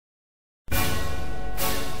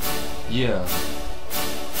Yeah.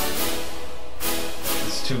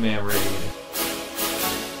 It's two-man raid.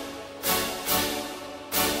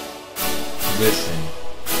 Listen.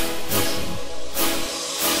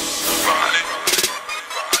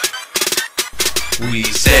 We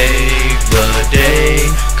save the day,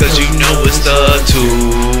 cause you know it's the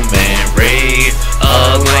two-man raid.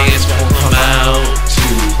 Alliance won't come out to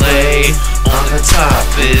play. On the top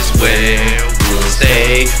is where we'll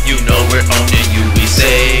stay. You know we're owning you. We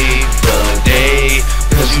save the day,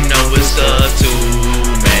 cause you know it's the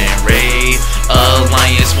two-man raid.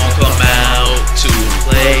 Alliance won't come out to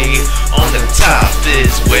play. On the top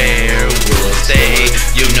is where we'll stay.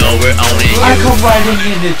 You know we're owning you. I come riding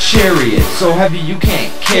in a chariot, so heavy you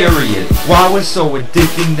can't carry it. Wow, it's so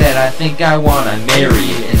addicting that I think I wanna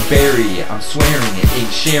marry it and bury it. I'm swearing it,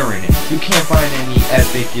 ain't sharing it. You can't find any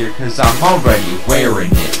epic gear, cause I'm already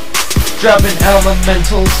wearing it. Dropping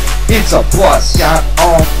elementals, it's a plus. Got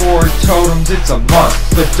all 4 totems, it's a must.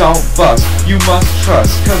 But don't bust, you must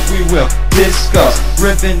trust, cause we will discuss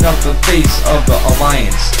ripping up the face of the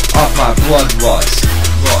alliance off my bloodlust.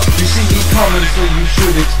 You see me coming, so you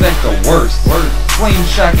should expect the worst. Flame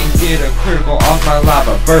shock and get a critical off my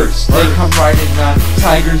lava burst. They come riding on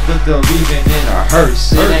tigers, but they're leaving in a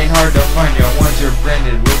hearse. It ain't hard to find you once you're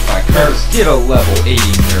branded with my curse. Get a level 80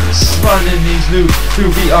 nurse. Running these noobs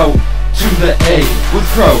through VO to the A with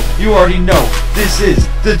Crow. You already know this is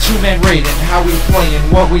the two-man raid and how we play and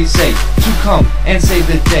what we say to come and save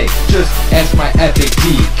the day. Just ask my epic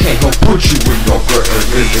DK, he'll put you in your grave.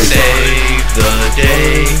 We save the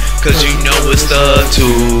day, cause you know it's the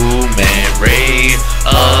two-man raid.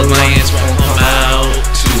 Alliance won't come out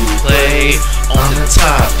to play. On the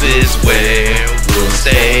top is where we'll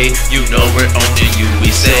stay. You know we're owning you.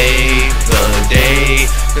 We save the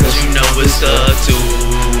day, cause you know it's the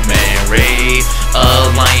two-man raid.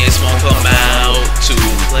 Alliance won't come out to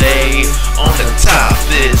play. On the top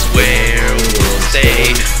is where we'll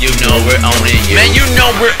stay. You know we're owning you. Man, you know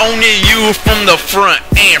we're owning you from the front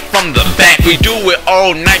and from the back. We do it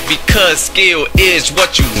all night because skill is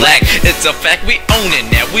what you lack. It's a fact, we owning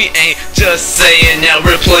that. We ain't just saying that.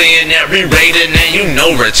 We're playing that, re-rating that. You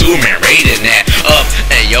know we're two-man raiding that.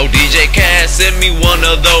 Hey yo, DJ Cass, send me one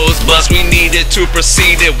of those busts. We needed to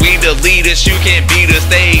proceed it. We the leaders, you can't beat us.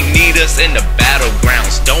 They need us in the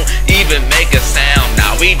battlegrounds. Don't even make a sound.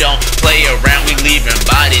 Nah, we don't play around. We leaving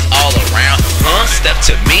bodies all around. Step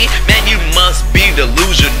to me, man, you must be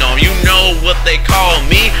delusional. You know what they call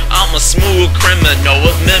me? I'm a smooth criminal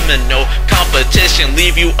with no competition.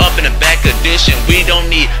 Leave you up in the back edition. We don't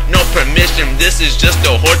need no permission. This is just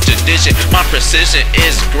a horde tradition. My precision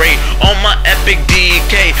is great on my epic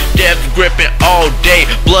DK. Death gripping all day.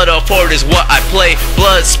 Blood of horde is what I play.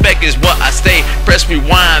 Blood spec is what I stay. Press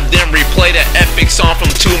rewind, then replay the epic song from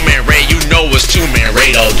two-man raid. You know it's two-man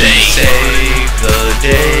raid all day. Save the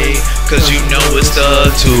day, cause you know it's the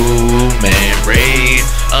two-man raid.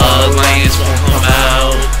 Alliance won't come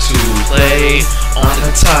out to play. On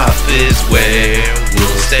the top is where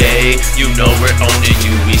we'll stay. You know we're owning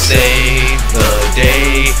you. We save the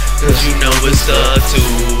day, cause you know it's the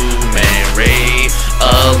two-man raid.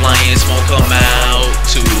 Alliance won't come out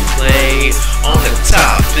to play. On the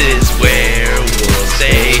top is where we'll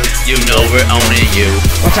stay. You know we're owning you.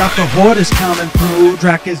 Watch out, the horde is coming through.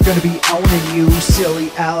 Drac is gonna be owning you.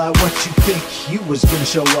 Silly ally, what you think you was gonna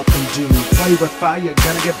show up and do? Play with fire, you're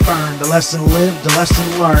gonna get burned. The lesson lived, the lesson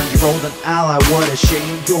learned. You rolled an ally, what a shame.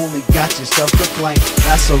 You only got yourself to blame.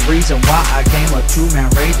 That's the reason why I came a two-man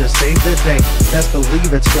raid to save the day. Best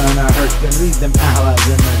believe it's gonna hurt. You leave them allies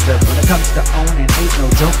in the dirt. When it comes to owning, ain't no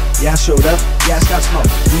joke. Yeah, I showed up, yeah, I got smoke.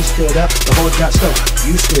 We stood up, the horde got stoked.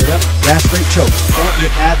 You stood up, that's straight choke. Don't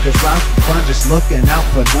get at this round for fun, just looking out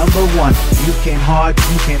for number one. You came hard,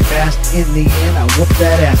 you came fast. In the end, I whoop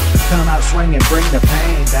that ass. Come out swinging, bring the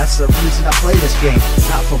pain. That's the reason I play this game.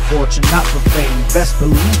 Not for fortune, not for fame. Best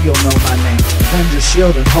believe you'll know my name. Avenger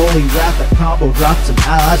shield and holy wrath. A combo drops some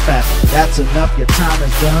allies fast. That's enough, your time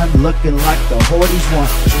is done. Looking like the hordes won.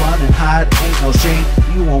 Run and hide, ain't no shame.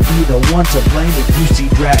 You won't be the one to blame if you see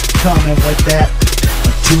Drac coming with that.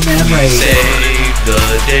 A two-man raid. Save the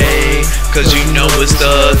day, cause you know it's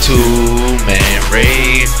the two-man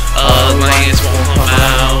raid. Alliance won't come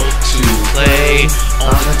out to play.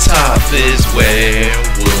 On the top is where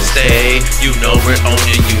we'll stay. You know we're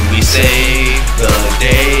owning you. We save the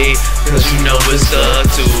day, cause you know it's the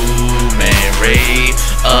two-man raid.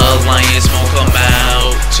 Alliance won't come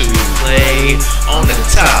out to play. On the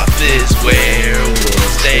top is where we'll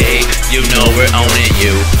stay. You know we're owning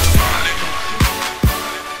you.